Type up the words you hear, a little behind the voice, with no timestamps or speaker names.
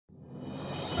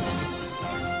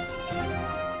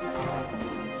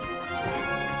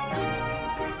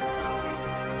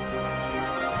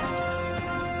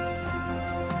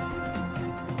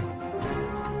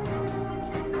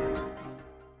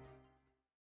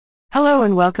Hello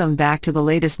and welcome back to the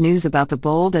latest news about The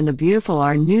Bold and the Beautiful.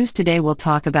 Our news today will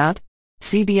talk about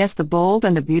CBS The Bold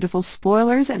and the Beautiful.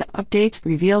 Spoilers and updates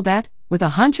reveal that, with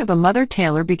a hunch of a mother,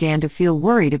 Taylor began to feel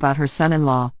worried about her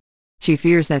son-in-law. She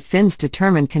fears that Finn's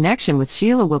determined connection with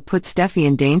Sheila will put Steffy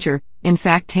in danger. In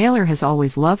fact, Taylor has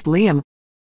always loved Liam.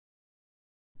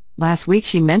 Last week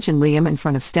she mentioned Liam in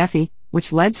front of Steffy,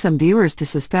 which led some viewers to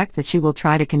suspect that she will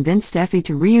try to convince Steffy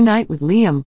to reunite with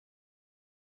Liam.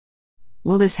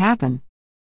 Will this happen?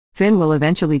 Finn will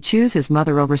eventually choose his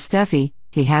mother over Steffy.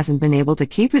 He hasn't been able to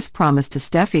keep his promise to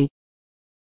Steffy.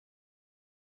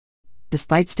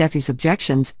 Despite Steffy's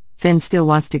objections, Finn still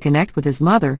wants to connect with his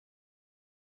mother.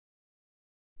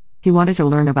 He wanted to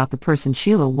learn about the person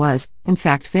Sheila was. In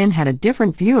fact, Finn had a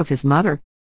different view of his mother.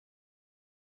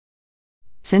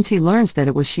 Since he learns that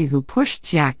it was she who pushed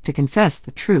Jack to confess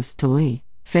the truth to Lee,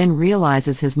 Finn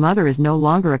realizes his mother is no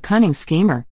longer a cunning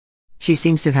schemer. She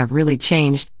seems to have really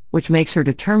changed, which makes her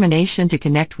determination to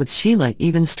connect with Sheila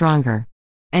even stronger.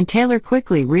 And Taylor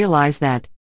quickly realized that.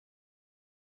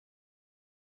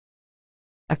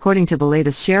 According to the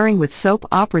latest sharing with Soap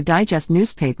Opera Digest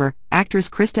newspaper, actress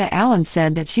Krista Allen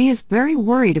said that she is very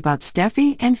worried about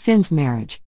Steffy and Finn's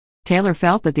marriage. Taylor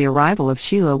felt that the arrival of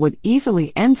Sheila would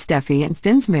easily end Steffy and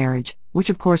Finn's marriage, which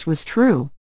of course was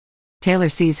true. Taylor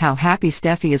sees how happy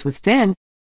Steffy is with Finn,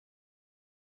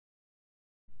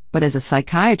 but as a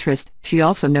psychiatrist, she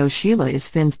also knows Sheila is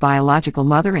Finn's biological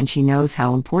mother, and she knows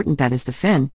how important that is to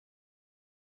Finn.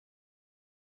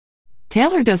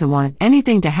 Taylor doesn't want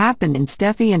anything to happen in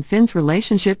Steffy and Finn's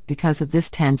relationship because of this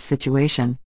tense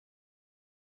situation.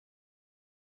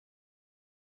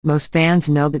 Most fans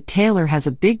know that Taylor has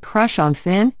a big crush on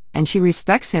Finn, and she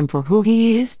respects him for who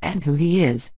he is and who he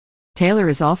is. Taylor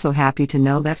is also happy to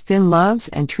know that Finn loves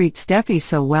and treats Steffy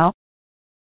so well.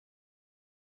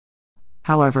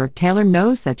 However, Taylor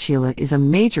knows that Sheila is a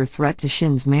major threat to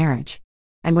Finn's marriage.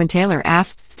 And when Taylor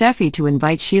asked Steffy to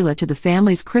invite Sheila to the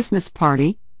family's Christmas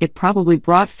party, it probably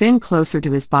brought Finn closer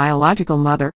to his biological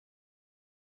mother.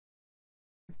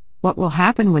 What will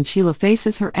happen when Sheila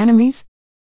faces her enemies?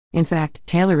 In fact,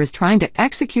 Taylor is trying to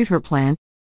execute her plan.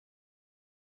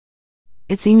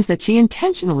 It seems that she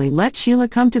intentionally let Sheila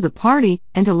come to the party,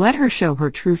 and to let her show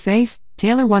her true face,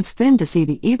 Taylor wants Finn to see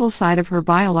the evil side of her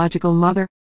biological mother.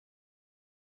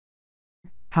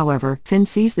 However, Finn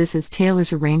sees this as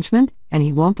Taylor's arrangement, and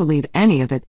he won't believe any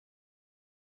of it.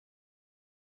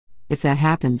 If that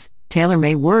happens, Taylor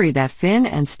may worry that Finn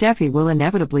and Steffy will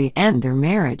inevitably end their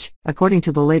marriage. According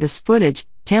to the latest footage,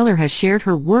 Taylor has shared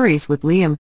her worries with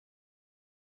Liam.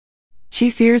 She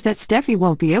fears that Steffy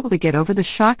won't be able to get over the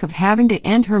shock of having to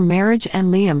end her marriage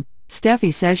and Liam.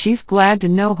 Steffy says she's glad to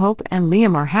know Hope and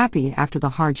Liam are happy after the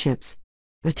hardships.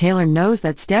 But Taylor knows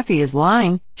that Steffy is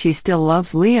lying. She still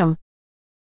loves Liam.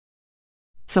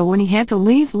 So when he had to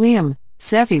leave Liam,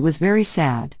 Steffy was very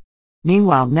sad.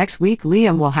 Meanwhile, next week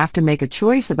Liam will have to make a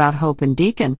choice about Hope and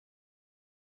Deacon.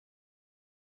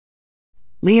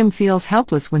 Liam feels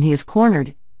helpless when he is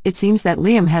cornered. It seems that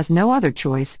Liam has no other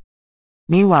choice.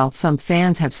 Meanwhile, some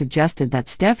fans have suggested that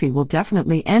Steffy will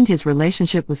definitely end his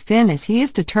relationship with Finn, as he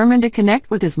is determined to connect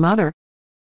with his mother.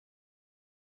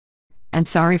 And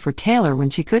sorry for Taylor when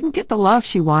she couldn't get the love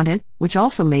she wanted, which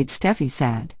also made Steffy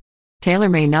sad. Taylor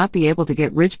may not be able to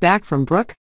get Ridge back from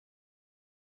Brooke.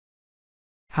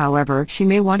 However, she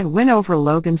may want to win over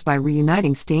Logan's by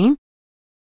reuniting Steen.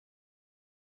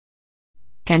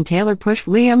 Can Taylor push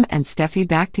Liam and Steffy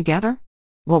back together?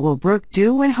 What will Brooke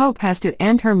do when Hope has to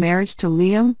end her marriage to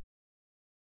Liam?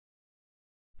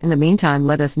 In the meantime,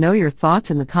 let us know your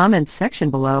thoughts in the comments section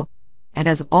below. And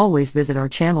as always, visit our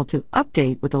channel to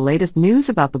update with the latest news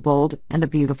about The Bold and the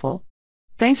Beautiful.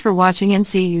 Thanks for watching, and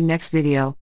see you next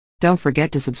video. Don't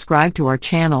forget to subscribe to our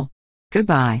channel.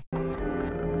 Goodbye.